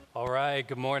All right,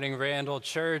 good morning, Randall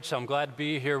Church. I'm glad to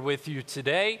be here with you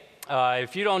today.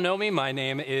 If you don't know me, my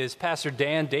name is Pastor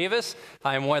Dan Davis.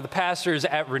 I'm one of the pastors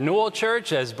at Renewal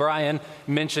Church, as Brian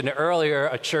mentioned earlier,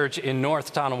 a church in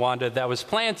North Tonawanda that was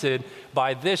planted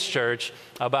by this church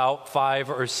about 5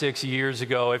 or 6 years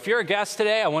ago. If you're a guest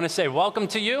today, I want to say welcome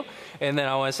to you, and then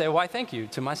I want to say why thank you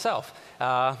to myself,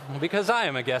 because I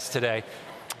am a guest today.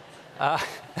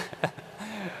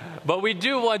 But we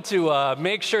do want to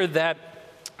make sure that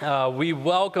we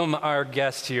welcome our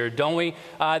guests here, don't we?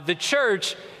 The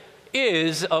church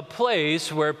is a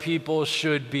place where people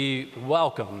should be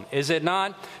welcome, is it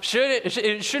not? Shouldn't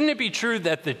it be true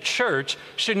that the church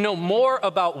should know more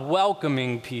about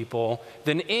welcoming people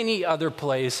than any other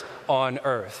place on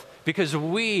earth? Because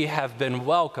we have been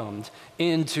welcomed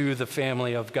into the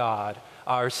family of God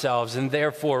ourselves, and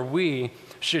therefore we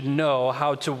should know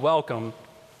how to welcome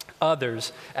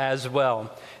others as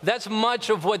well. That's much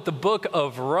of what the book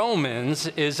of Romans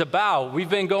is about. We've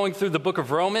been going through the book of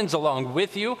Romans along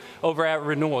with you over at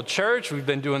Renewal Church. We've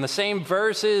been doing the same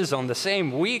verses on the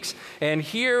same weeks, and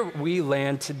here we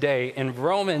land today in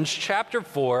Romans chapter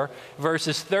 4,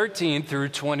 verses 13 through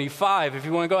 25. If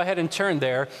you want to go ahead and turn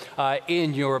there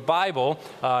in your Bible,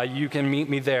 you can meet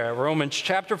me there. Romans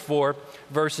chapter 4,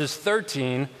 verses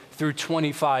 13 through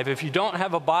 25. If you don't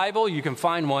have a Bible, you can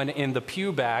find one in the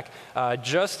pew back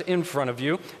just in front of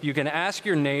you. You can ask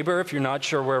your neighbor if you're not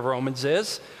sure where Romans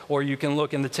is, or you can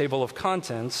look in the table of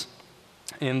contents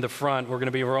in the front. We're going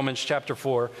to be Romans chapter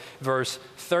 4, verse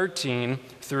 13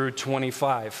 through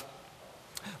 25.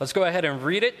 Let's go ahead and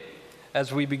read it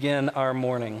as we begin our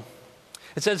morning.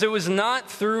 It says, "It was not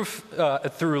through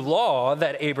law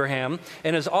that Abraham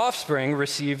and his offspring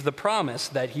received the promise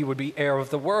that he would be heir of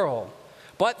the world,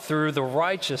 but through the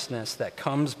righteousness that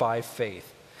comes by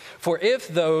faith. For if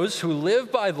those who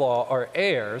live by law are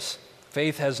heirs,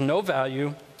 faith has no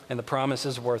value and the promise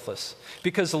is worthless,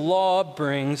 because law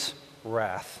brings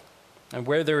wrath. And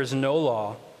where there is no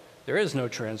law, there is no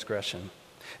transgression.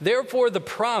 Therefore the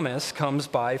promise comes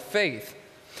by faith.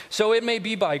 So it may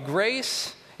be by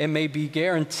grace, it may be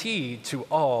guaranteed to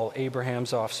all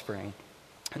Abraham's offspring,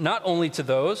 not only to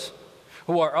those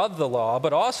who are of the law,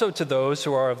 but also to those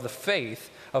who are of the faith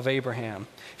of Abraham.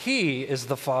 He is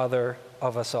the father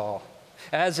of us all.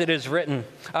 As it is written,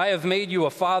 I have made you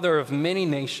a father of many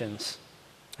nations.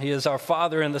 He is our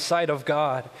father in the sight of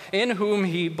God, in whom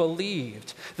he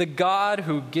believed, the God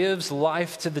who gives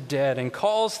life to the dead and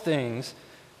calls things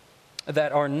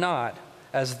that are not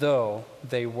as though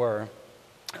they were.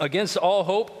 Against all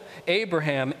hope,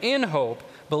 Abraham in hope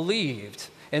believed,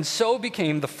 and so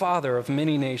became the father of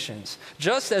many nations,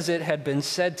 just as it had been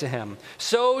said to him,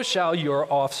 so shall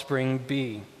your offspring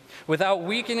be. Without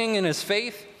weakening in his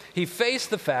faith, he faced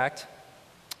the fact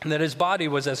that his body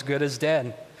was as good as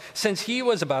dead, since he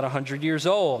was about 100 years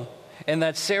old, and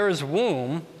that Sarah's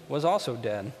womb was also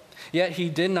dead. Yet he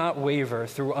did not waver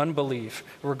through unbelief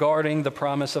regarding the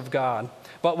promise of God,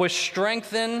 but was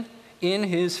strengthened in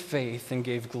his faith and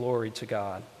gave glory to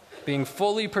God, being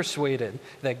fully persuaded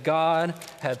that God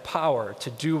had power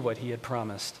to do what he had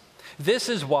promised. This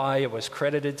is why it was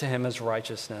credited to him as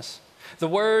righteousness. The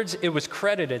words "it was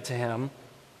credited to him"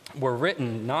 were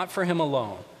written not for him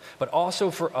alone, but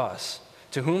also for us,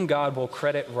 to whom God will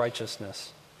credit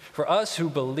righteousness. For us who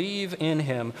believe in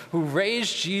him, who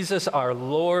raised Jesus our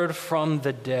Lord from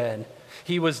the dead.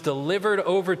 He was delivered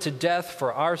over to death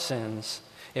for our sins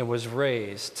and was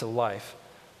raised to life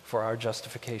for our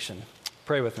justification.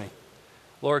 Pray with me.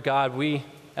 Lord God,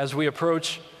 as we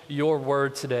approach your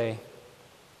word today,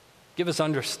 give us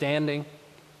understanding,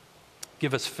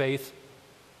 give us faith,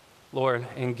 Lord,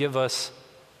 and give us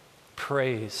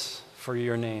praise for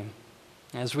your name.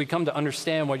 As we come to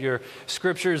understand what your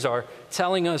scriptures are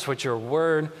telling us, what your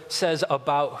word says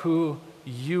about who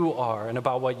you are and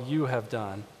about what you have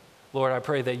done, Lord, I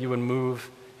pray that you would move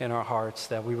in our hearts,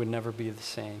 that we would never be the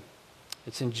same.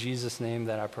 It's in Jesus' name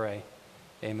that I pray.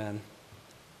 Amen.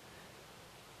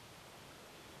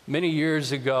 Many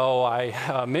years ago,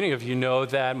 many of you know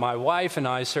that my wife and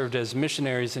I served as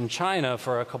missionaries in China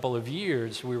for a couple of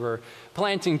years. We were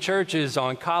planting churches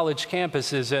on college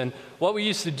campuses, and what we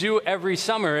used to do every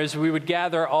summer is we would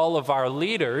gather all of our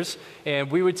leaders, and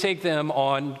we would take them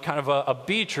on kind of a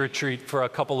beach retreat for a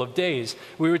couple of days.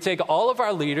 We would take all of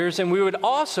our leaders, and we would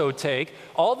also take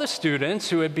all the students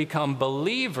who had become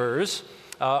believers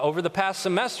over the past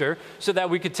semester so that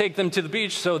we could take them to the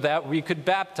beach so that we could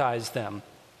baptize them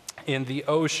in the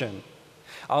ocean.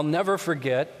 I'll never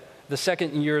forget the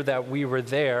second year that we were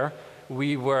there.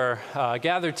 We were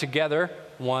gathered together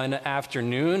one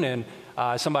afternoon, and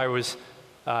somebody was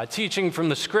teaching from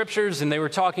the scriptures, and they were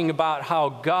talking about how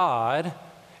God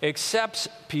accepts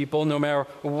people no matter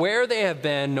where they have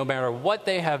been, no matter what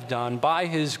they have done, by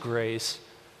his grace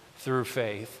through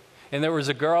faith. And there was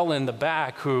a girl in the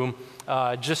back who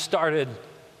just started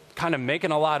kind of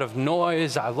making a lot of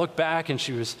noise. I looked back and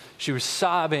she was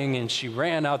sobbing, and she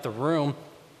ran out the room,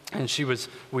 and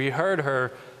we heard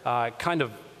her kind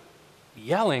of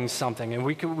yelling something, and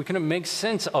we couldn't make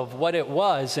sense of what it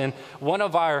was. And one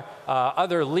of our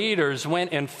other leaders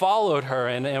went and followed her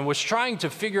and was trying to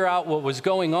figure out what was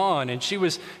going on. And she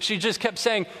just kept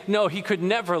saying, "No, he could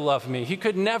never love me. He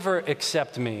could never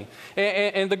accept me."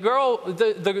 And the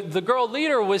girl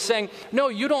leader was saying, "No,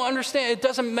 you don't understand. It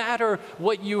doesn't matter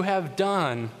what you have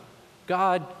done.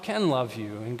 God can love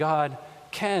you, and God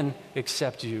can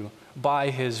accept you by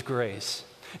his grace."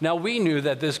 Now, we knew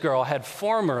that this girl had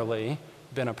formerly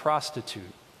been a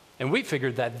prostitute, and we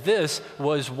figured that this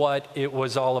was what it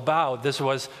was all about. This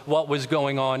was what was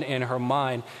going on in her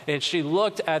mind. And she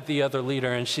looked at the other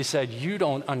leader and she said, "You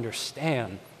don't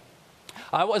understand.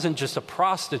 I wasn't just a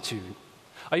prostitute.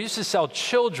 I used to sell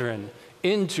children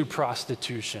into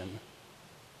prostitution."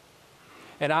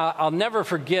 And I'll never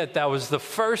forget, that was the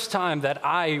first time that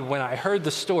when I heard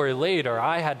the story later,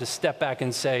 I had to step back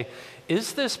and say,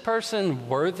 is this person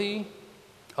worthy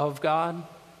of God?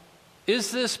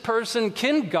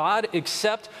 Can God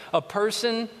accept a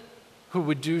person who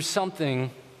would do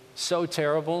something so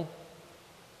terrible?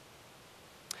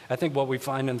 I think what we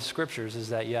find in the scriptures is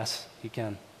that yes, he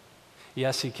can.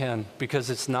 Yes, he can, because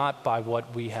it's not by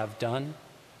what we have done.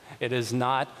 It is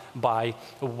not by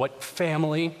what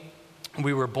family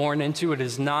we were born into. It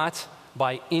is not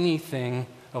by anything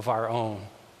of our own.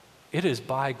 It is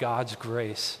by God's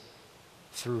grace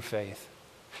through faith.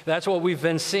 That's what we've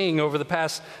been seeing over the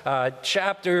past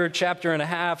chapter and a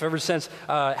half, ever since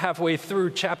halfway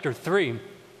through chapter 3,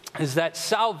 is that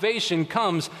salvation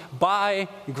comes by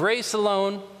grace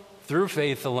alone, through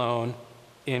faith alone,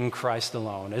 in Christ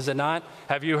alone. Is it not?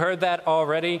 Have you heard that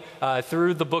already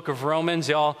through the book of Romans?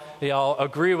 Y'all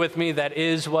agree with me that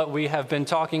is what we have been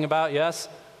talking about, yes?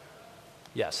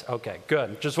 Yes, okay,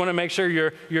 good. Just want to make sure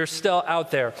you're still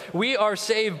out there. We are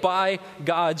saved by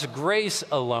God's grace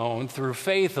alone, through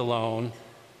faith alone,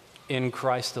 in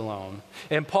Christ alone.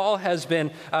 And Paul has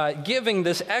been giving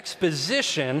this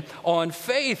exposition on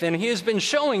faith, and he has been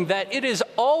showing that it has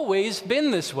always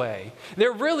been this way.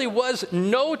 There really was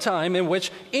no time in which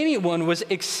anyone was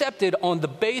accepted on the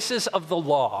basis of the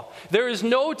law. There is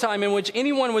no time in which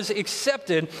anyone was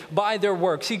accepted by their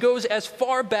works. He goes as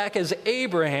far back as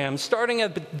Abraham, starting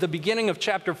at the beginning of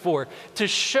chapter 4, to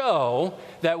show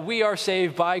that we are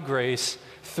saved by grace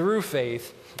through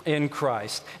faith in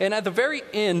Christ. And at the very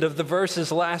end of the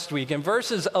verses last week, in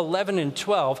verses 11 and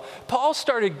 12, Paul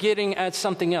started getting at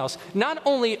something else. Not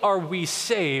only are we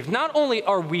saved, not only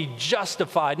are we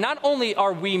justified, not only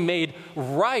are we made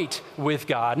right with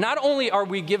God, not only are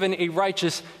we given a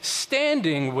righteous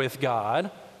standing with God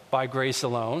by grace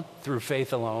alone, through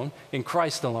faith alone, in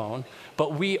Christ alone,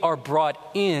 but we are brought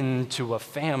into a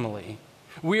family.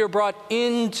 We are brought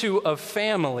into a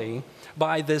family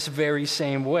by this very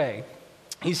same way.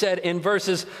 He said in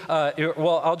verses,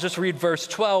 I'll just read verse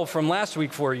 12 from last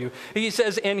week for you. He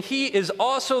says, "And he is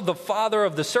also the father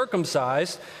of the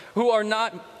circumcised, who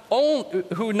not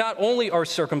only are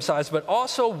circumcised, but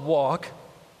also walk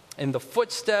in the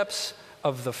footsteps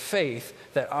of the faith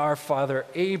that our father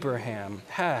Abraham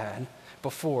had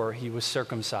before he was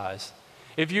circumcised."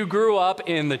 If you grew up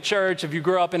in the church, if you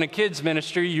grew up in a kids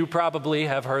ministry, you probably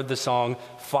have heard the song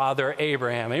Father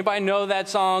Abraham. Anybody know that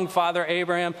song, Father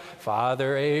Abraham?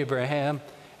 Father Abraham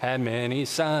had many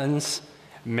sons.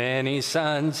 Many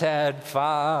sons had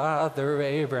Father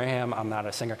Abraham. I'm not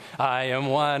a singer. I am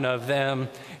one of them,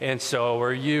 and so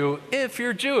are you if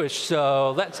you're Jewish.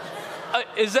 So let's.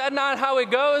 Is that not how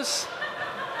it goes?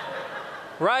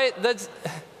 Right?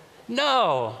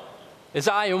 No. It's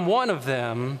I am one of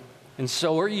them, and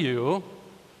so are you,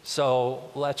 so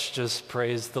let's just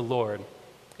praise the Lord.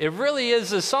 It really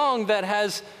is a song that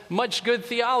has much good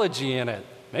theology in it.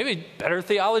 Maybe better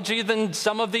theology than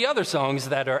some of the other songs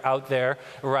that are out there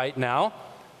right now.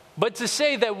 But to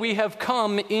say that we have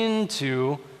come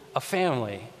into a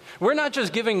family. We're not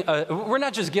just given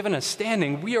a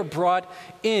standing, we are brought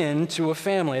into a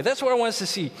family. That's what I want us to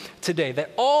see today,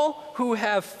 that all who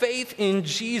have faith in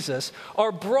Jesus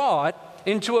are brought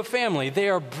into a family. They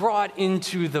are brought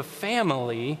into the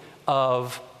family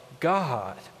of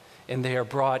God, and they are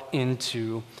brought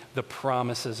into the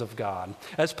promises of God.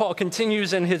 As Paul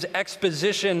continues in his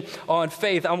exposition on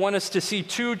faith, I want us to see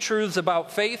two truths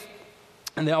about faith,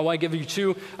 and then I want to give you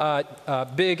two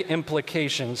big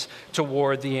implications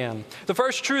toward the end. The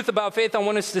first truth about faith I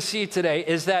want us to see today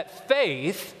is that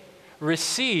faith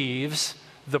receives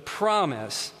the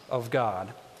promise of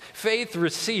God. Faith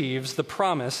receives the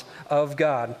promise of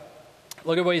God.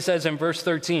 Look at what he says in verse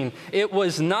 13. It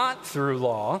was not through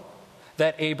law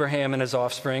that Abraham and his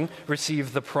offspring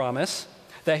received the promise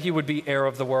that he would be heir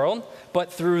of the world,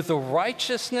 but through the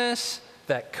righteousness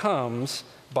that comes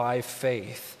by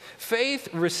faith.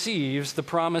 Faith receives the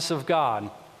promise of God.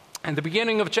 In the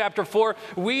beginning of chapter 4,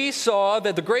 we saw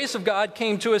that the grace of God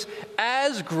came to us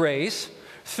as grace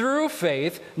through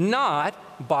faith,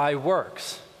 not by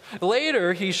works.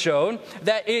 Later, he showed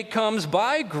that it comes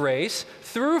by grace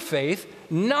through faith,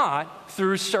 not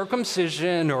through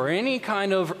circumcision or any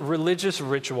kind of religious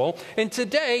ritual. And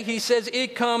today, he says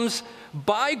it comes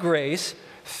by grace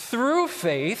through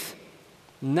faith,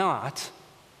 not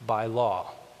by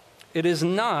law. It is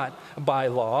not by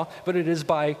law, but it is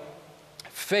by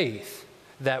faith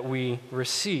that we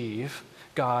receive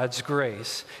God's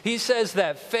grace. He says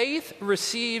that faith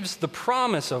receives the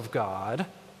promise of God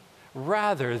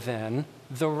rather than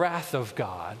the wrath of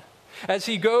God. As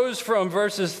he goes from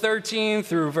verses 13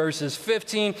 through verses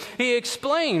 15, he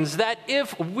explains that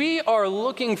if we are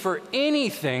looking for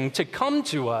anything to come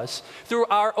to us through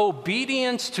our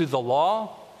obedience to the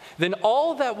law, then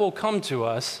all that will come to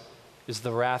us is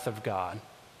the wrath of God.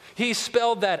 He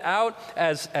spelled that out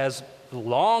as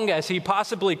long as he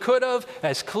possibly could have,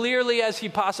 as clearly as he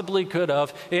possibly could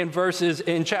have in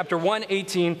chapter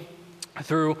 1:18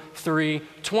 through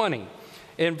 3:20.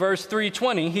 In verse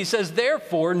 3:20, he says,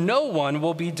 "Therefore no one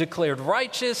will be declared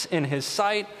righteous in his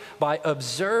sight by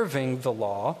observing the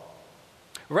law.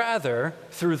 Rather,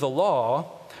 through the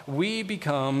law, we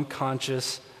become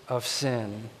conscious of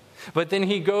sin." But then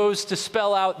he goes to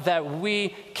spell out that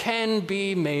we can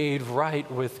be made right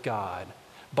with God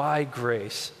by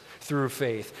grace through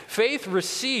faith. Faith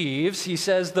receives, he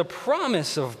says, the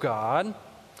promise of God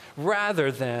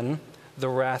rather than the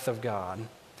wrath of God.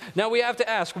 Now we have to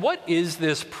ask, what is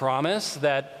this promise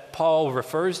that Paul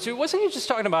refers to? Wasn't he just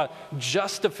talking about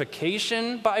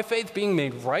justification by faith, being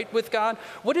made right with God?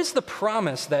 What is the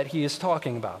promise that he is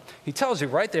talking about? He tells you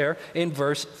right there in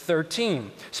verse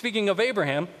 13. Speaking of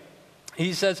Abraham,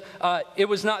 he says, it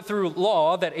was not through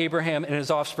law that Abraham and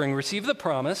his offspring received the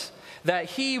promise that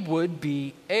he would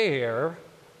be heir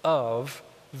of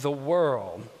the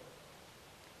world.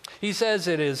 He says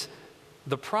it is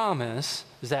the promise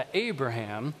that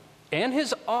Abraham and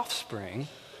his offspring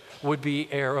would be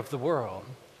heir of the world.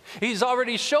 He's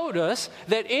already showed us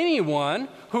that anyone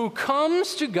who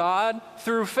comes to God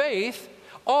through faith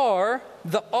are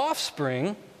the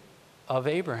offspring of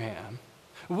Abraham.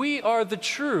 We are the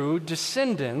true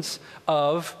descendants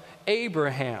of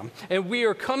Abraham. And we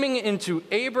are coming into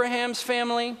Abraham's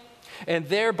family, and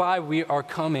thereby we are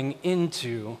coming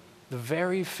into the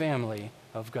very family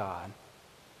of God.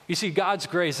 You see, God's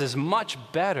grace is much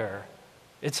better.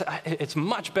 It's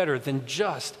much better than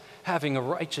just having a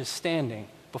righteous standing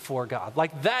before God.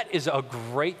 Like, that is a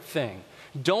great thing.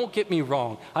 Don't get me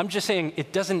wrong. I'm just saying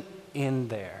it doesn't end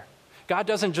there. God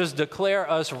doesn't just declare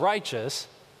us righteous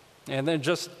and then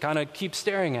just kind of keep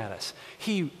staring at us.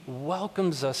 He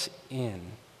welcomes us in.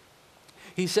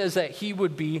 He says that he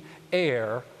would be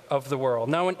heir of the world.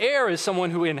 Now, an heir is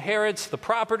someone who inherits the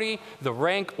property, the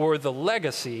rank, or the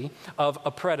legacy of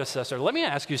a predecessor. Let me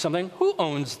ask you something. Who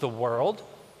owns the world?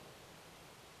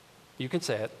 You can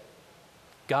say it.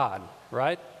 God,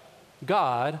 right?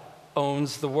 God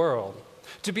owns the world.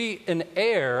 To be an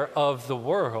heir of the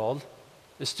world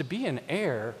is to be an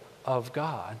heir of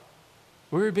God.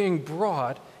 We're being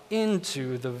brought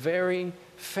into the very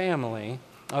family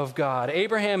of God.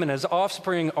 Abraham and his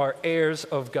offspring are heirs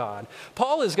of God.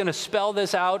 Paul is going to spell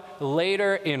this out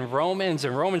later in Romans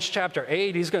chapter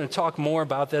 8. He's going to talk more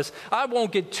about this. I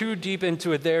won't get too deep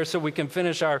into it there so we can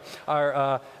finish our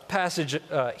passage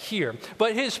here.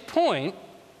 But his point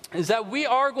is that we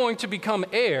are going to become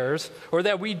heirs, or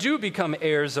that we do become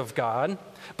heirs of God,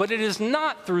 but it is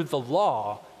not through the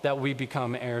law that we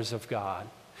become heirs of God.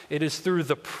 It is through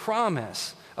the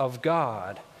promise of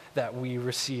God that we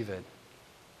receive it.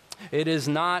 It is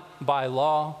not by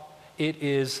law, it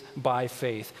is by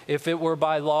faith. If it were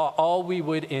by law, all we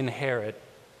would inherit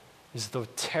is the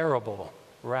terrible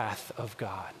wrath of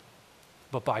God.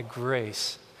 But by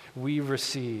grace, we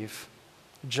receive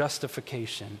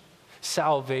justification,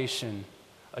 salvation,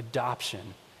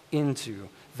 adoption into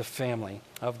the family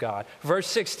of God. Verse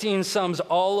 16 sums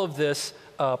all of this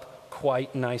up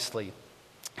quite nicely.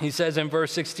 He says in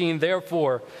verse 16,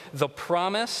 "Therefore, the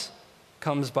promise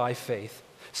comes by faith,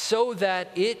 so that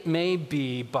it may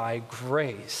be by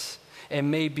grace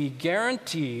and may be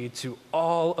guaranteed to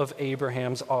all of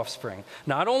Abraham's offspring,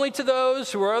 not only to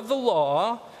those who are of the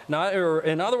law,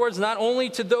 in other words, not only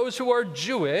to those who are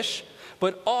Jewish,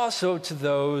 but also to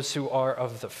those who are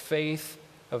of the faith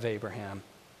of Abraham.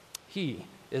 He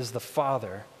is the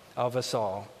father of us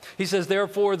all. He says,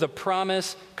 therefore, the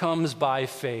promise comes by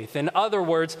faith. In other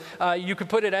words, you could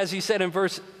put it as he said in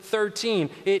verse 13,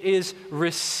 it is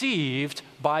received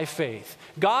by faith.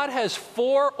 God has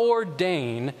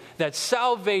foreordained that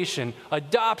salvation,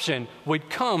 adoption, would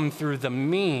come through the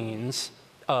means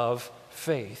of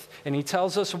faith. And he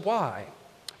tells us why.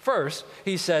 First,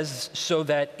 he says, so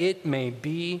that it may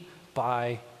be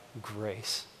by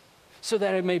grace. So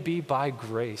that it may be by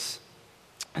grace.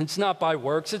 It's not by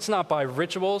works. It's not by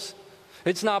rituals.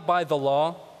 It's not by the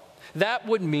law. That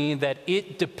would mean that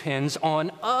it depends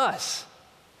on us.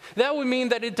 That would mean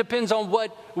that it depends on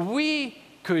what we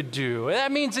could do.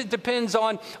 That means it depends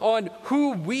on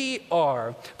who we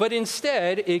are. But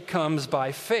instead, it comes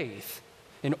by faith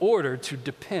in order to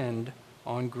depend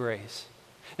on grace.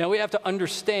 Now, we have to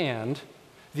understand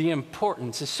the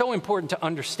importance. It's so important to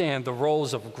understand the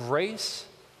roles of grace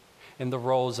and the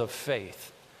roles of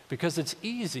faith, because it's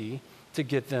easy to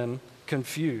get them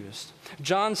confused.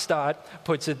 John Stott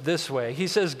puts it this way. He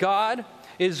says, God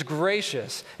is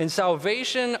gracious, and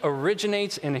salvation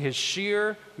originates in his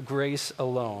sheer grace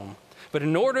alone. But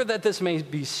in order that this may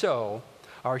be so,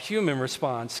 our human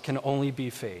response can only be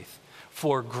faith.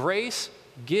 For grace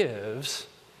gives,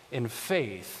 and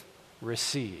faith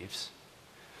receives.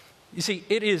 You see,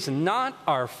 it is not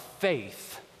our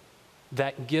faith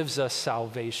that gives us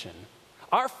salvation.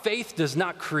 Our faith does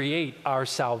not create our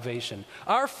salvation.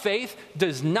 Our faith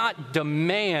does not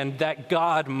demand that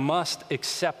God must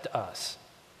accept us.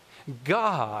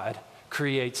 God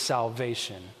creates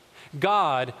salvation.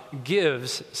 God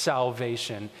gives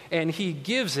salvation, and he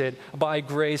gives it by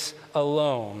grace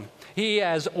alone. He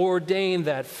has ordained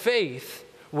that faith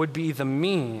would be the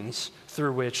means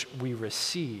through which we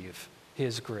receive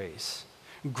his grace.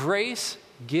 Grace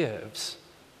gives,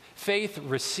 faith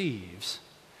receives,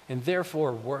 and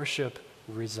therefore worship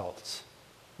results.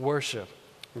 Worship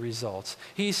results.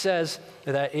 He says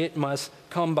that it must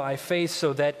come by faith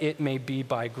so that it may be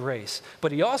by grace.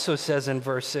 But he also says in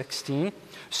verse 16,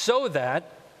 so that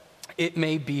it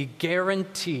may be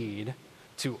guaranteed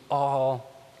to all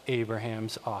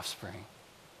Abraham's offspring.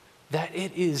 That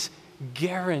it is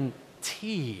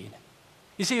guaranteed.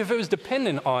 You see, if it was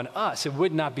dependent on us, it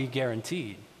would not be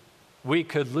guaranteed. We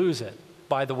could lose it.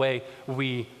 By the way,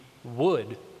 we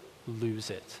would lose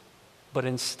it. But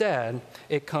instead,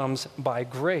 it comes by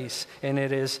grace, and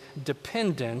it is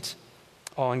dependent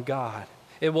on God.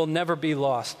 It will never be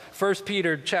lost. 1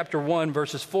 Peter chapter 1,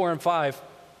 verses 4 and 5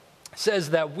 says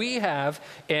that we have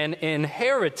an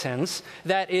inheritance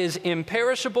that is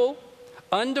imperishable,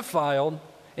 undefiled,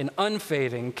 and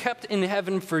unfading, kept in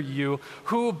heaven for you,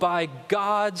 who by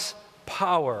God's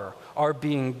power are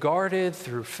being guarded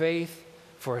through faith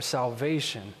for a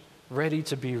salvation ready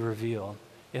to be revealed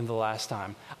in the last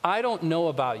time. I don't know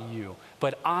about you,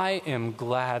 but I am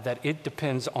glad that it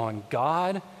depends on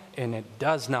God and it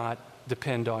does not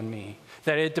depend on me.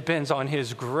 That it depends on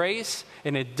his grace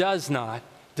and it does not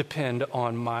depend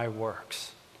on my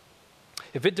works.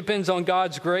 If it depends on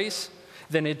God's grace,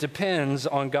 then it depends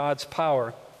on God's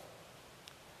power.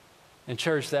 And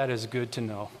church, that is good to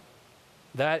know.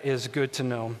 That is good to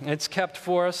know. It's kept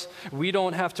for us. We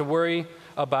don't have to worry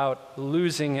about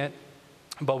losing it,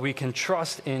 but we can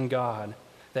trust in God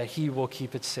that he will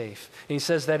keep it safe. And he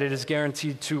says that it is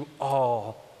guaranteed to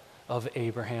all of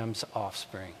Abraham's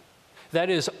offspring. That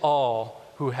is all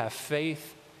who have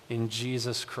faith in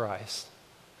Jesus Christ.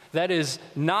 That is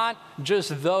not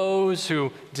just those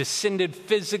who descended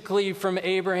physically from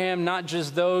Abraham, not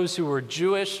just those who were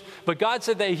Jewish, but God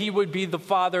said that he would be the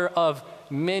father of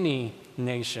many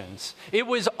nations. It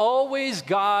was always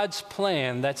God's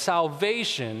plan that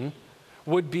salvation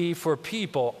would be for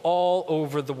people all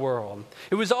over the world.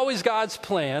 It was always God's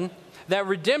plan that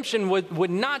redemption would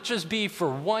not just be for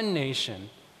one nation,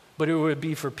 but it would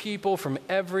be for people from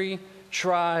every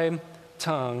tribe,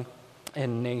 tongue,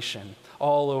 and nation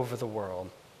all over the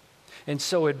world. And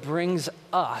so it brings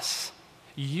us,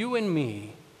 you and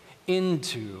me,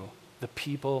 into the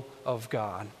people of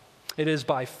God. It is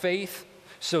by faith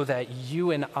so that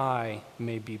you and I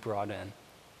may be brought in.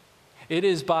 It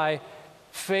is by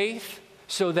faith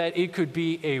so that it could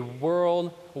be a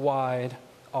worldwide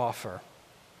offer.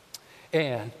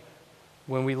 And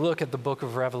when we look at the book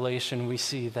of Revelation, we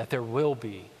see that there will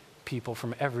be people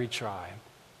from every tribe,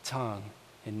 tongue,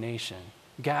 and nation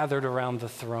gathered around the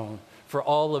throne for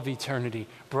all of eternity,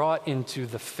 brought into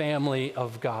the family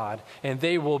of God. And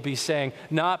they will be saying,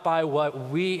 not by what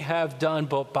we have done,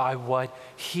 but by what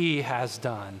he has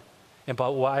done.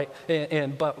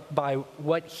 but by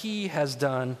what he has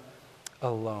done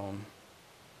alone.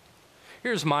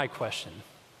 Here's my question.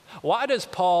 Why does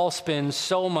Paul spend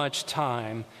so much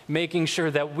time making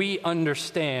sure that we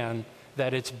understand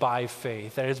that it's by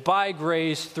faith, that it's by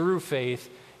grace through faith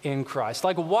in Christ?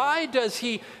 Like, why does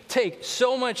he take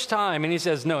so much time and he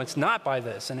says, no, it's not by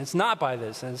this, and it's not by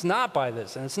this, and it's not by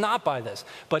this, and it's not by this,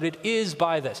 but it is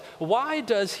by this? Why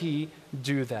does he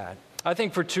do that? I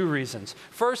think for two reasons.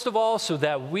 First of all, so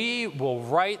that we will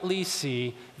rightly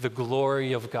see the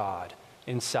glory of God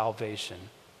in salvation.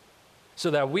 So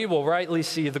that we will rightly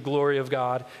see the glory of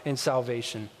God in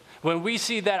salvation. When we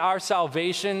see that our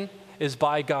salvation is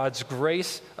by God's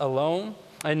grace alone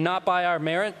and not by our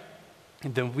merit,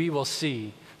 then we will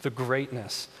see the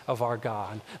greatness of our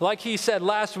God. Like he said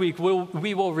last week,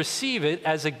 we will receive it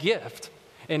as a gift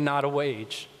and not a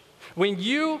wage. When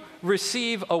you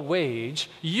receive a wage,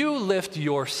 you lift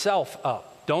yourself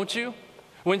up, don't you?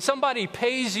 When somebody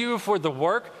pays you for the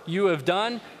work you have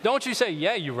done, don't you say,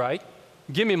 yeah, you're right.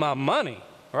 Give me my money,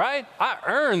 right? I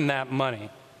earned that money.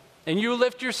 And you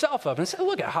lift yourself up and say,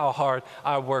 look at how hard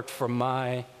I worked for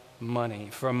my money,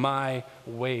 for my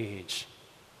wage.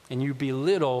 And you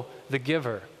belittle the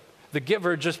giver. The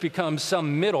giver just becomes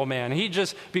some middleman. He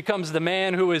just becomes the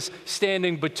man who is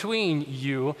standing between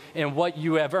you and what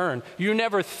you have earned. You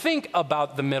never think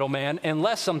about the middleman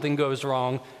unless something goes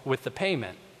wrong with the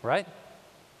payment, right?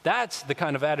 That's the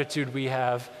kind of attitude we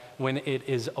have when it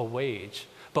is a wage.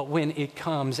 But when it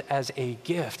comes as a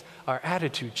gift, our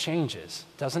attitude changes,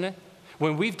 doesn't it?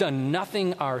 When we've done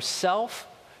nothing ourselves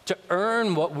to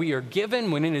earn what we are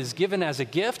given, when it is given as a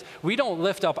gift, we don't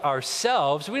lift up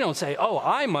ourselves. We don't say, oh,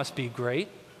 I must be great.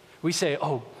 We say,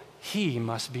 oh, he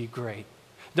must be great.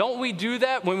 Don't we do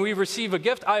that when we receive a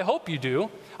gift? I hope you do.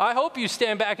 I hope you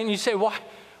stand back and you say, why,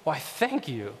 thank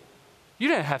you. You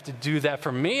didn't have to do that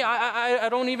for me. I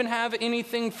don't even have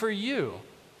anything for you.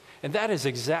 And that is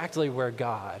exactly where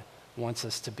God wants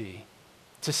us to be,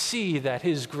 to see that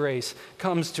his grace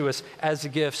comes to us as a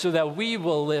gift so that we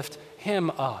will lift him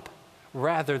up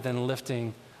rather than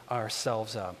lifting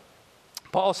ourselves up.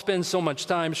 Paul spends so much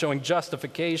time showing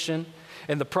justification,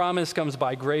 and the promise comes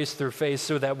by grace through faith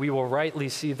so that we will rightly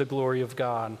see the glory of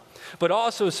God, but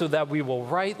also so that we will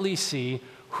rightly see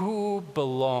who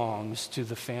belongs to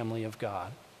the family of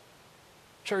God.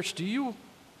 Church, do you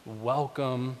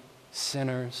welcome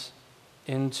sinners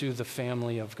into the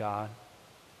family of God?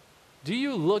 Do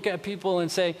you look at people and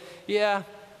say, yeah,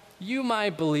 you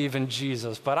might believe in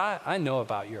Jesus, but I know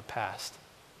about your past.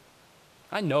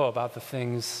 I know about the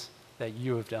things that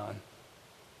you have done.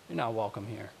 You're not welcome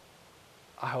here.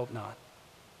 I hope not.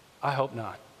 I hope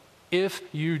not. If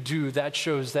you do, that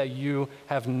shows that you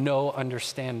have no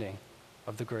understanding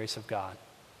of the grace of God.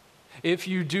 If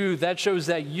you do, that shows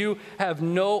that you have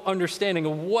no understanding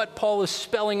of what Paul is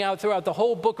spelling out throughout the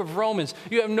whole book of Romans.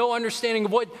 You have no understanding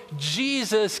of what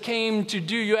Jesus came to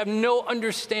do. You have no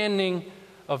understanding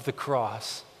of the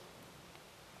cross.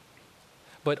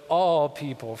 But all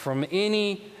people from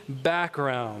any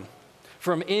background,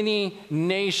 from any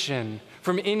nation,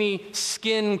 from any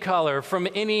skin color, from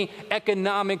any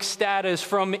economic status,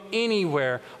 from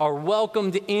anywhere, are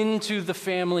welcomed into the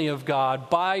family of God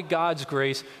by God's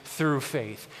grace through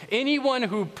faith. Anyone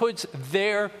who puts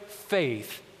their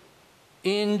faith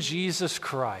in Jesus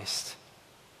Christ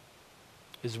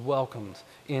is welcomed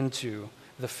into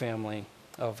the family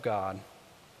of God.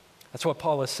 That's what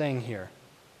Paul is saying here.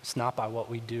 It's not by what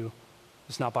we do.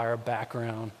 It's not by our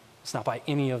background. It's not by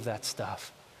any of that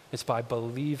stuff. It's by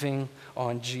believing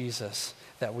on Jesus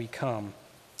that we come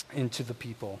into the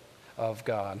people of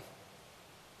God.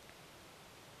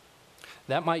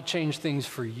 That might change things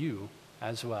for you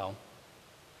as well.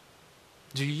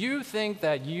 Do you think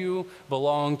that you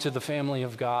belong to the family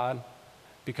of God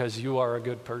because you are a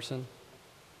good person?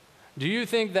 Do you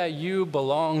think that you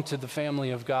belong to the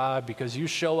family of God because you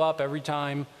show up every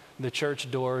time the church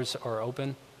doors are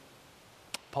open?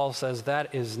 Paul says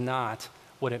that is not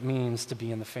what it means to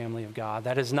be in the family of God.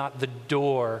 That is not the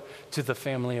door to the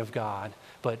family of God,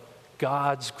 but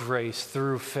God's grace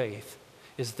through faith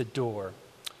is the door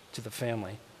to the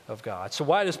family of God. So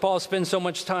why does Paul spend so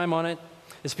much time on it?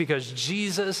 It's because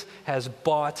Jesus has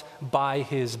bought by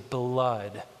his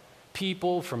blood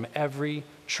people from every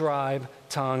tribe,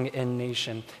 tongue, and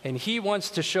nation. And he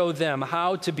wants to show them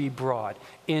how to be brought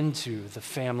into the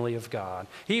family of God.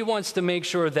 He wants to make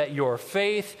sure that your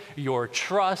faith, your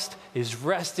trust is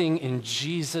resting in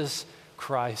Jesus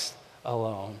Christ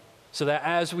alone. So that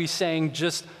as we sang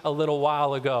just a little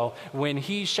while ago, when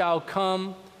he shall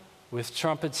come with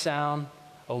trumpet sound,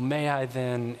 oh, may I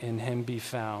then in him be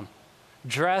found,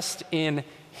 dressed in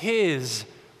his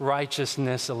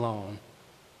righteousness alone,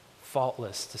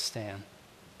 faultless to stand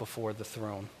before the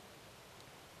throne.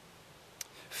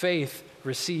 Faith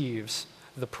receives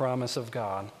the promise of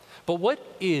God. But what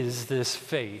is this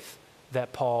faith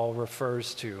that Paul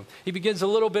refers to? He begins a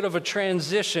little bit of a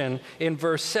transition in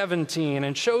verse 17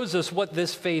 and shows us what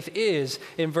this faith is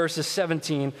in verses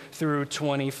 17 through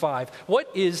 25. What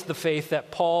is the faith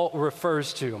that Paul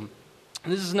refers to?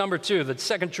 This is number two, the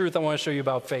second truth I want to show you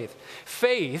about faith.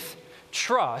 Faith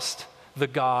trusts the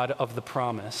God of the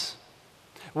promise.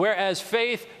 Whereas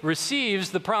faith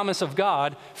receives the promise of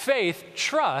God, faith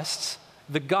trusts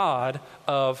the God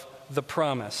of the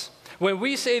promise. When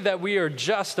we say that we are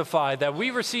justified, that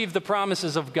we receive the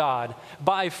promises of God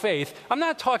by faith, I'm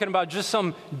not talking about just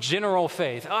some general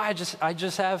faith. Oh, I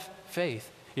just have faith.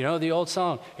 You know the old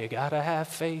song, you gotta have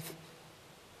faith.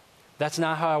 That's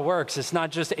not how it works. It's not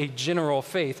just a general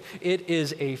faith. It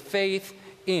is a faith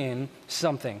in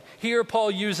something. Here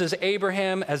Paul uses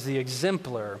Abraham as the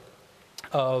exemplar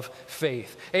of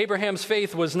faith. Abraham's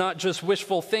faith was not just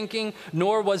wishful thinking,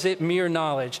 nor was it mere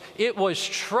knowledge. It was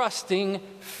trusting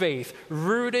faith,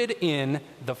 rooted in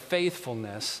the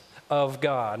faithfulness of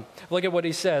God. Look at what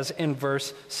he says in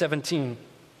verse 17.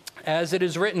 As it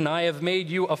is written, I have made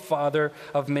you a father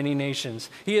of many nations.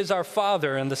 He is our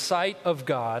father in the sight of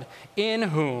God, in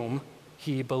whom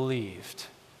he believed.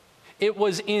 It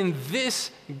was in this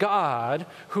God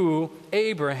who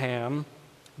Abraham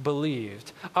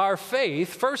believed. Our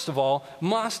faith, first of all,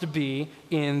 must be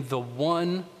in the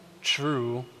one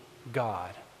true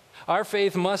God. Our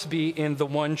faith must be in the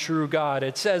one true God.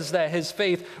 It says that his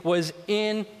faith was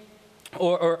in,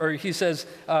 or he says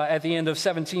at the end of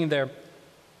 17 there,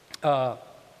 I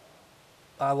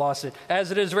lost it.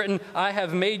 As it is written, I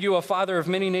have made you a father of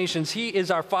many nations. He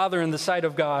is our father in the sight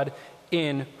of God,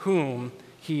 in whom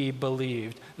he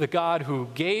believed. The God who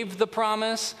gave the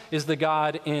promise is the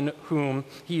God in whom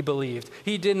he believed.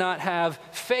 He did not have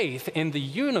faith in the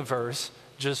universe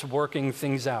just working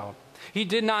things out. He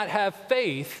did not have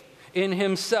faith in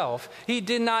himself. He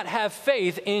did not have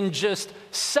faith in just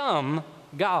some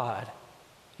God.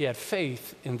 He had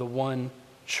faith in the one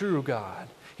true God.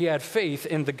 He had faith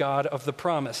in the God of the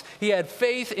promise. He had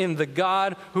faith in the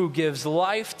God who gives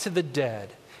life to the dead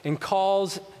and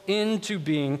calls into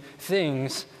being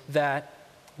things that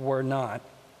were not,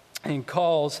 and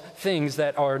calls things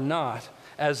that are not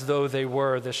as though they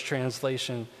were, this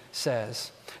translation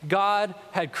says. God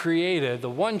had created, the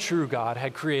one true God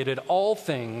had created all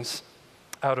things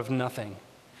out of nothing,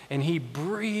 and he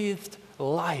breathed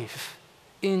life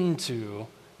into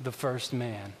the first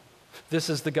man. This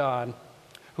is the God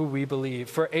who we believe.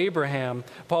 For Abraham,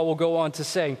 Paul will go on to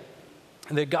say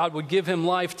that God would give him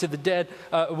life to the dead,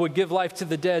 would give life to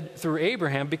the dead through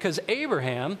Abraham, because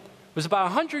Abraham was about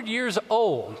 100 years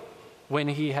old when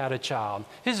he had a child.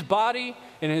 His body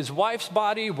and his wife's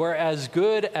body were as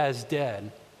good as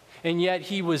dead, and yet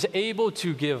he was able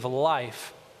to give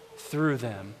life through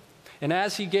them. And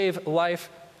as he gave life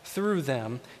through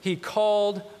them, he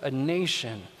called a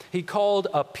nation, he called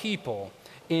a people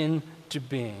into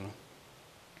being.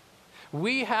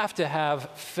 We have to have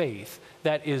faith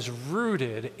that is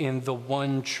rooted in the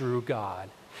one true God.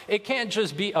 It can't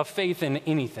just be a faith in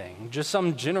anything, just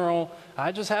some general,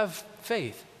 I just have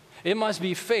faith. It must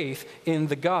be faith in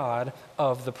the God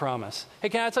of the promise. Hey,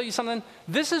 can I tell you something?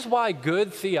 This is why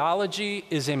good theology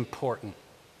is important.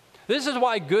 This is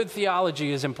why good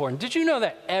theology is important. Did you know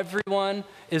that everyone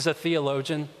is a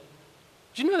theologian?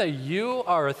 Did you know that you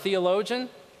are a theologian?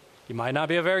 You might not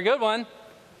be a very good one,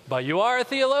 but you are a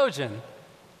theologian.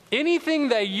 Anything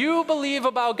that you believe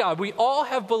about God, we all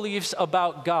have beliefs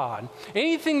about God.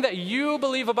 Anything that you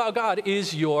believe about God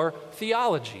is your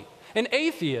theology. An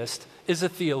atheist is a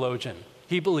theologian.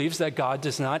 He believes that God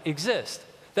does not exist.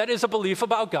 That is a belief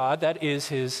about God. That is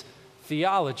his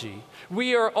theology.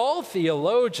 We are all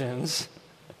theologians,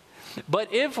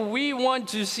 but if we want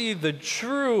to see the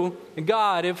true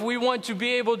God, if we want to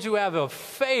be able to have a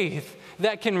faith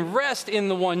that can rest in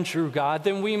the one true God,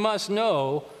 then we must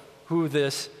know who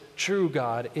this true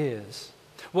God is.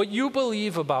 What you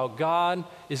believe about God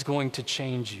is going to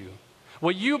change you.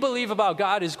 What you believe about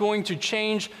God is going to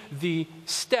change the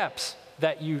steps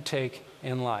that you take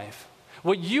in life.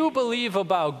 What you believe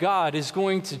about God is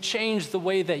going to change the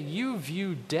way that you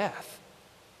view death.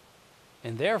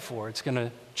 And therefore, it's going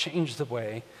to change the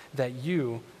way that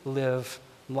you live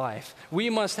life.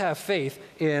 We must have faith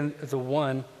in the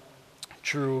one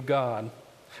true God.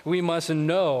 We must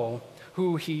know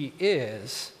who he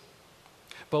is,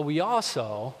 but we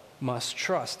also must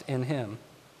trust in him.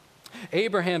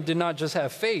 Abraham did not just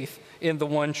have faith in the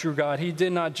one true God. He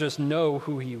did not just know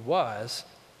who he was,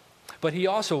 but he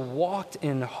also walked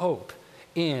in hope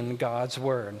in God's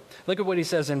word. Look at what he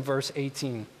says in verse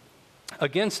 18.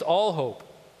 Against all hope,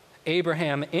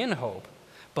 Abraham in hope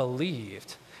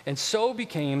believed, and so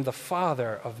became the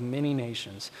father of many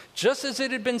nations. Just as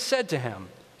it had been said to him,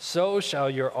 so shall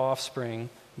your offspring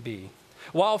be.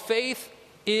 While faith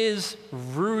is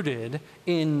rooted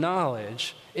in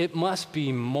knowledge, it must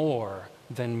be more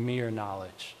than mere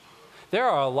knowledge. There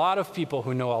are a lot of people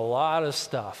who know a lot of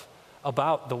stuff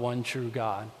about the one true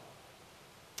God,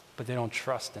 but they don't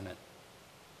trust in it.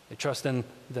 They trust in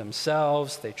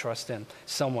themselves. They trust in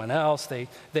someone else.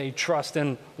 They trust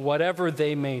in whatever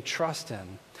they may trust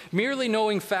in. Merely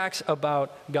knowing facts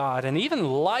about God and even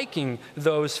liking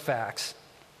those facts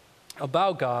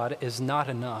about God is not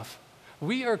enough.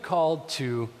 We are called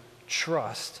to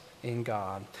trust in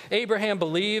God. Abraham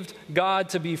believed God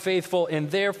to be faithful, and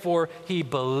therefore he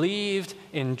believed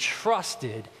and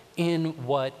trusted in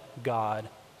what God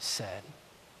said.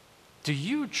 Do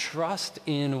you trust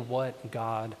in what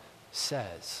God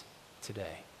says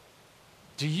today?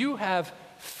 Do you have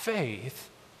faith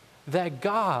that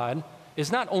God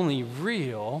is not only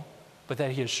real, but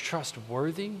that he is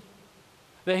trustworthy?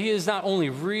 That he is not only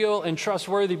real and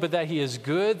trustworthy, but that he is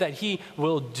good, that he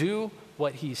will do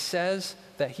what he says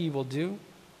that he will do?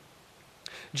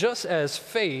 Just as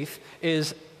faith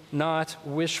is not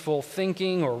wishful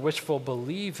thinking or wishful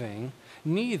believing,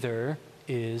 neither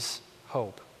is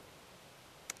hope.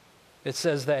 It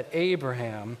says that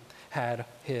Abraham had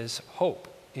his hope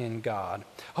in God.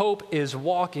 Hope is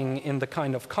walking in the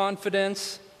kind of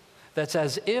confidence that's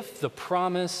as if the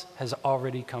promise has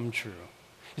already come true.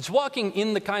 It's walking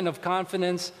in the kind of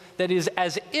confidence that is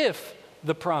as if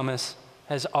the promise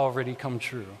has already come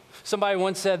true. Somebody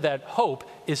once said that hope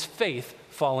is faith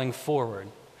falling forward.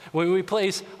 When we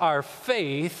place our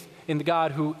faith in the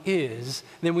God who is,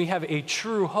 then we have a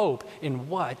true hope in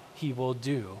what he will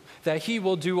do, that he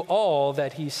will do all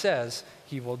that he says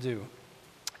he will do.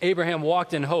 Abraham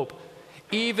walked in hope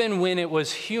even when it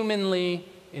was humanly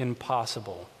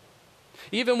impossible.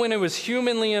 Even when it was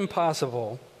humanly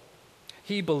impossible,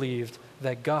 he believed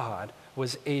that God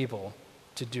was able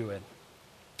to do it.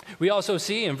 We also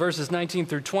see in verses 19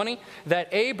 through 20 that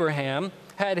Abraham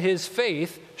had his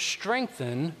faith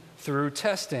strengthened through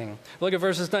testing. Look at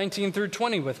verses 19 through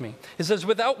 20 with me. It says,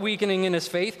 without weakening in his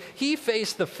faith, he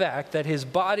faced the fact that his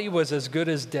body was as good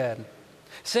as dead,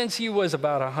 since he was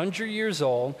about 100 years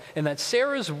old, and that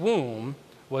Sarah's womb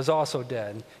was also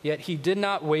dead. Yet he did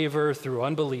not waver through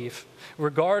unbelief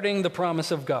regarding the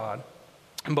promise of God,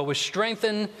 but was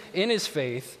strengthened in his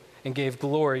faith and gave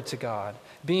glory to God,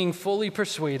 being fully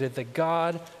persuaded that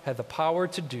God had the power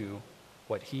to do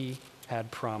what he had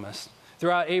promised.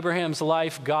 Throughout Abraham's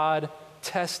life, God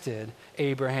tested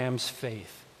Abraham's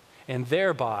faith, and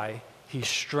thereby he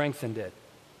strengthened it.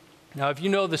 Now, if you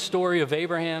know the story of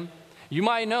Abraham, you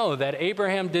might know that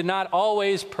Abraham did not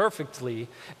always perfectly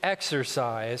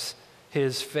exercise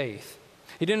his faith.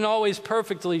 He didn't always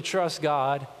perfectly trust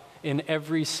God in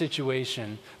every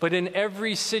situation, but in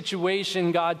every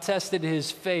situation, God tested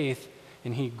his faith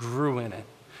and he grew in it.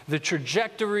 The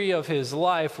trajectory of his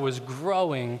life was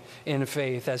growing in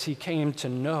faith as he came to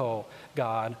know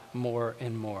God more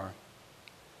and more.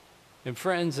 And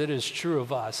friends, it is true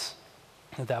of us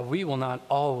that we will not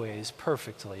always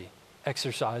perfectly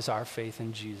exercise our faith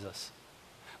in Jesus.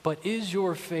 But is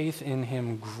your faith in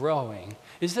him growing?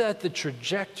 Is that the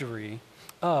trajectory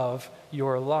of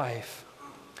your life?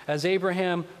 As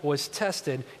Abraham was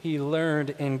tested, he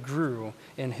learned and grew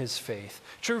in his faith.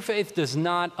 True faith does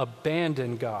not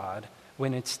abandon God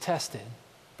when it's tested,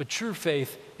 but true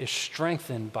faith is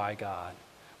strengthened by God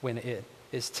when it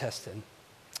is tested.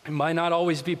 It might not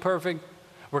always be perfect.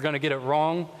 We're going to get it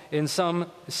wrong in some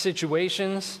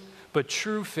situations, but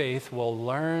true faith will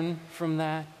learn from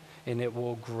that and it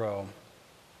will grow.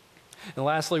 And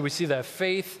lastly, we see that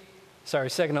faith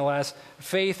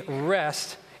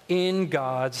rests in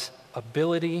God's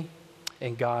ability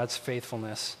and God's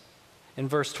faithfulness. In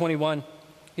verse 21,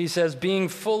 he says, being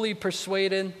fully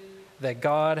persuaded that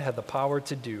God had the power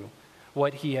to do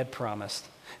what he had promised.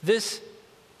 This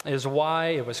is why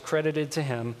it was credited to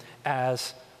him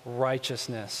as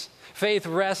righteousness. Faith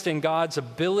rests in God's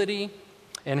ability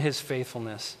and his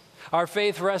faithfulness. Our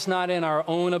faith rests not in our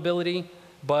own ability,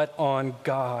 but on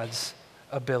God's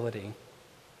ability.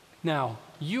 Now,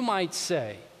 you might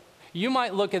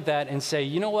look at that and say,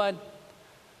 you know what?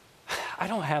 I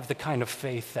don't have the kind of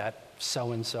faith that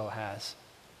so-and-so has.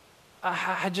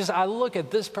 I look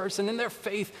at this person and their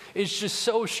faith is just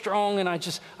so strong, and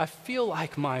I feel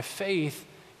like my faith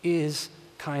is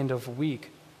kind of weak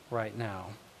right now.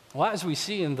 Well, as we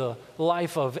see in the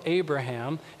life of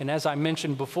Abraham, and as I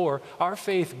mentioned before, our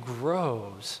faith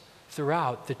grows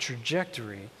throughout the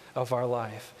trajectory of our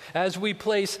life. As we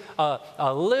place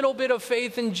a little bit of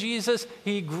faith in Jesus,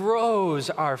 he grows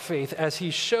our faith as he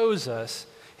shows us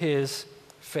his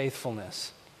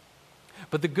faithfulness.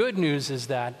 But the good news is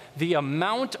that the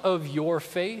amount of your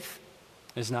faith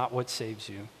is not what saves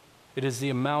you. It is the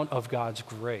amount of God's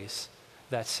grace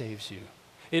that saves you.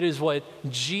 It is what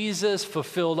Jesus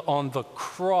fulfilled on the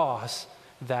cross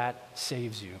that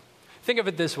saves you. Think of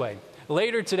it this way.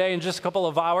 Later today, in just a couple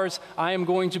of hours, I am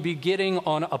going to be getting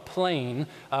on a plane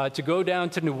to go down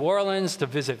to New Orleans to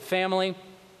visit family.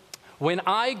 When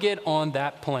I get on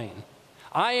that plane,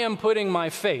 I am putting my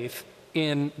faith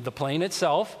in the plane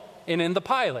itself and in the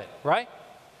pilot, right?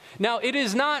 Now, it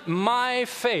is not my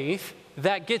faith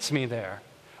that gets me there.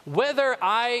 Whether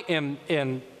I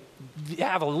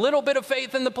have a little bit of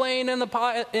faith in the plane and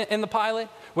the pilot,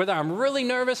 whether I'm really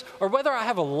nervous, or whether I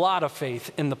have a lot of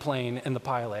faith in the plane and the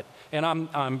pilot, and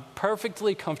I'm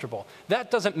perfectly comfortable.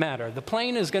 That doesn't matter. The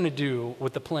plane is going to do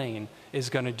what the plane is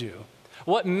going to do.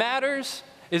 What matters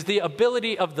is the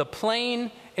ability of the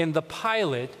plane and the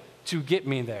pilot to get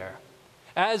me there.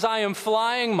 As I am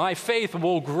flying, my faith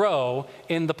will grow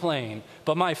in the plane,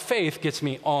 but my faith gets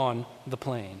me on the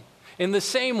plane. In the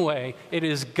same way, it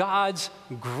is God's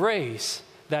grace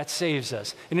that saves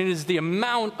us, and it is the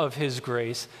amount of his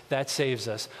grace that saves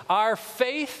us. Our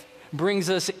faith brings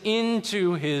us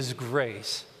into his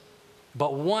grace,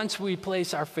 but once we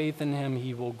place our faith in him,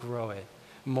 he will grow it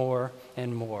more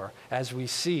and more as we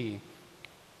see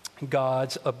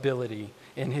God's ability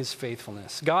in his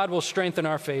faithfulness. God will strengthen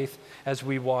our faith as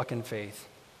we walk in faith,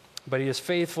 but he is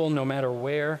faithful no matter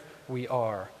where we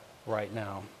are right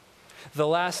now. The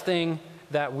last thing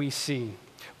that we see,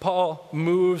 Paul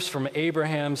moves from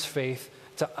Abraham's faith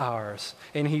to ours,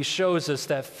 and he shows us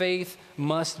that faith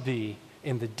must be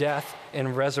in the death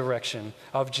and resurrection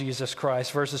of Jesus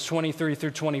Christ. Verses 23 through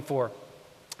 24.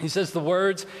 He says the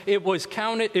words, it was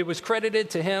credited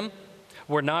to him,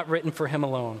 were not written for him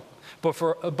alone,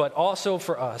 but also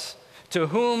for us, to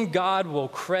whom God will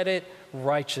credit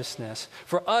righteousness,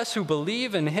 for us who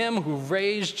believe in him who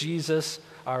raised Jesus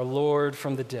our Lord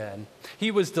from the dead.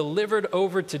 He was delivered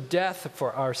over to death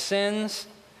for our sins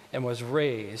and was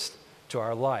raised to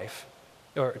our life,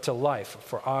 or to life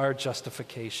for our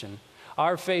justification.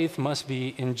 Our faith must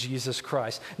be in Jesus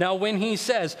Christ. Now, when he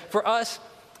says, for us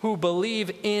who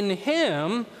believe in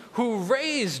him who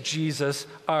raised Jesus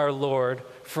our Lord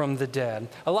from the dead.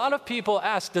 A lot of people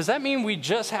ask, does that mean we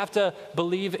just have to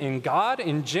believe in God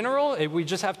in general? We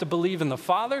just have to believe in the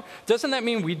Father? Doesn't that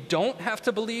mean we don't have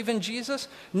to believe in Jesus?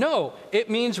 No, it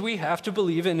means we have to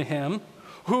believe in him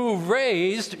who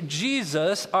raised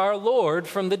Jesus our Lord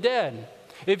from the dead.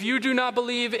 If you do not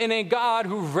believe in a God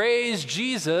who raised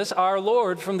Jesus our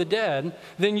Lord from the dead,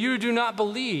 then you do not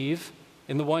believe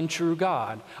in the one true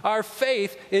God. Our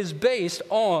faith is based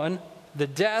on the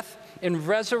death and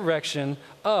resurrection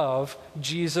of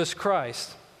Jesus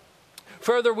Christ.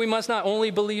 Further, we must not only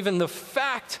believe in the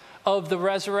fact of the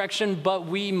resurrection, but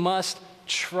we must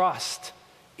trust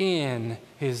in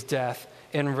his death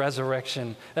and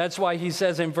resurrection. That's why he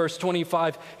says in verse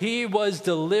 25, he was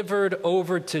delivered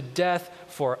over to death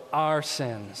for our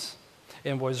sins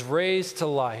and was raised to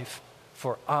life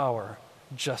for our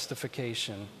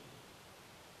justification.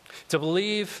 To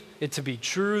believe it to be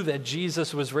true that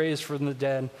Jesus was raised from the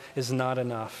dead is not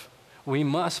enough. We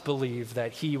must believe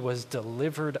that he was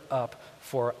delivered up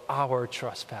for our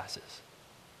trespasses,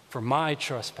 for my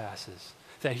trespasses,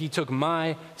 that he took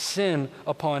my sin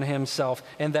upon himself,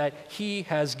 and that he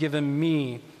has given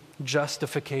me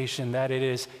justification, that it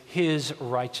is his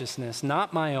righteousness,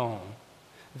 not my own,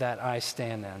 that I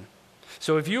stand in.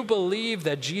 So if you believe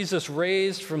that Jesus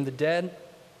raised from the dead,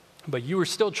 but you are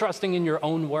still trusting in your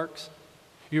own works,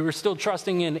 you are still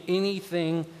trusting in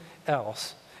anything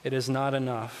else, it is not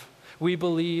enough. We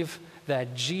believe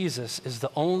that Jesus is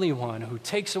the only one who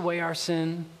takes away our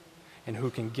sin and who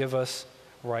can give us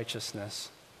righteousness.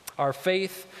 Our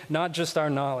faith, not just our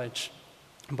knowledge,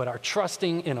 but our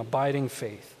trusting and abiding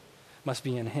faith must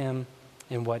be in him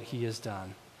and what he has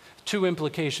done. Two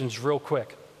implications real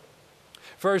quick.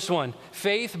 First one,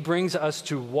 faith brings us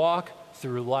to walk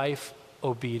through life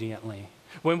obediently.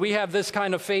 When we have this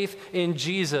kind of faith in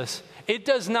Jesus, it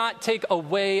does not take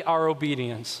away our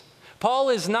obedience. Paul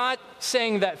is not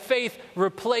saying that faith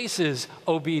replaces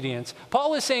obedience.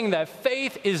 Paul is saying that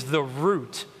faith is the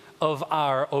root of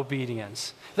our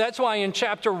obedience. That's why in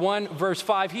chapter 1, verse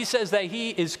 5, he says that he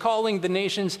is calling the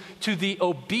nations to the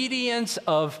obedience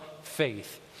of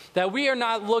faith. That we are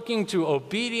not looking to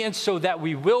obedience so that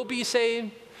we will be saved,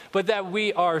 but that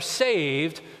we are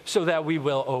saved so that we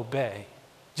will obey.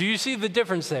 Do you see the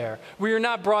difference there? We are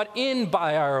not brought in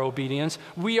by our obedience.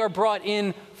 We are brought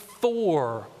in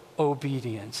for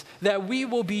obedience, that we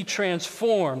will be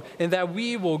transformed and that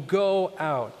we will go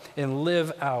out and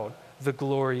live out the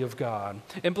glory of God.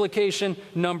 Implication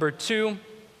number 2,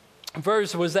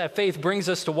 verse was that faith brings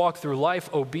us to walk through life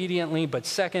obediently, but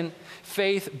second,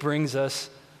 faith brings us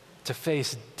to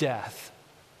face death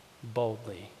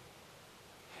boldly.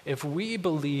 If we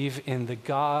believe in the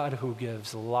God who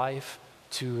gives life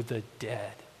to the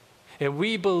dead, if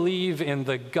we believe in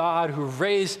the God who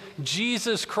raised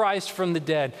Jesus Christ from the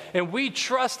dead, and we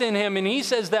trust in him, and he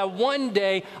says that one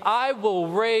day I will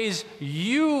raise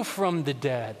you from the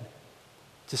dead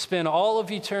to spend all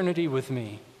of eternity with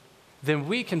me, then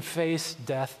we can face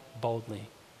death boldly.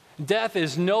 Death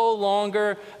is no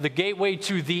longer the gateway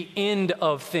to the end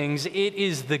of things. It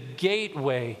is the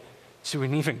gateway to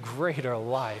an even greater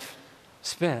life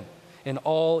spent in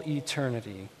all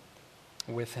eternity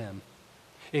with him.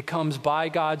 It comes by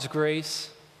God's grace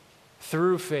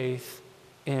through faith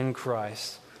in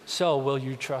Christ. So will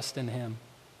you trust in him?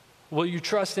 Will you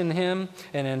trust in him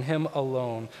and in him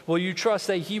alone? Will you trust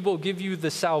that he will give you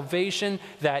the salvation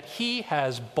that he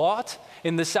has bought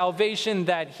and the salvation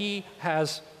that he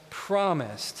has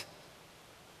promised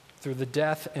through the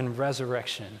death and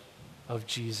resurrection of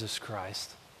Jesus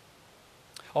Christ?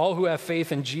 All who have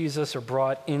faith in Jesus are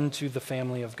brought into the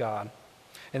family of God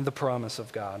and the promise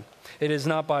of God. It is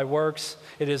not by works,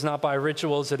 it is not by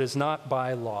rituals, it is not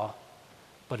by law,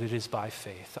 but it is by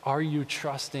faith. Are you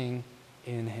trusting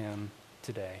in him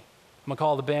today? I'm going to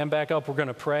call the band back up. We're going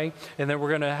to pray, and then we're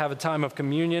going to have a time of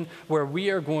communion where we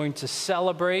are going to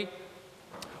celebrate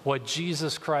what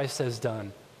Jesus Christ has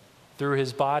done through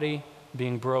his body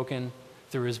being broken,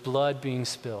 through his blood being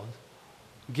spilled,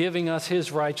 giving us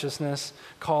his righteousness,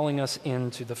 calling us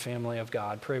into the family of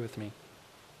God. Pray with me.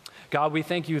 God, we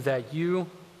thank you that you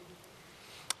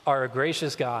are a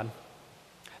gracious God,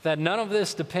 that none of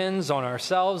this depends on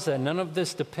ourselves, that none of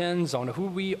this depends on who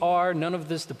we are, none of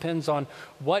this depends on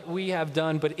what we have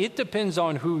done, but it depends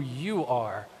on who you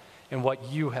are and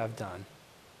what you have done.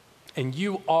 And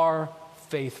you are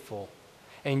faithful,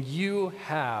 and you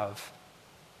have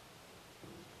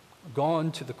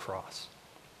gone to the cross.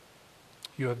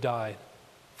 You have died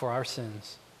for our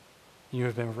sins. You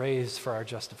have been raised for our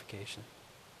justification.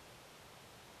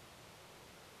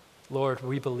 Lord,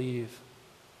 we believe.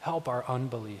 Help our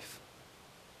unbelief.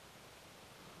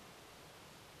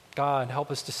 God,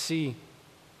 help us to see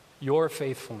your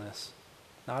faithfulness,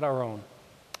 not our own.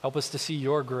 Help us to see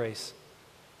your grace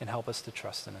and help us to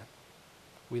trust in it.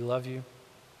 We love you.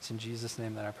 It's in Jesus'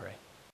 name that I pray.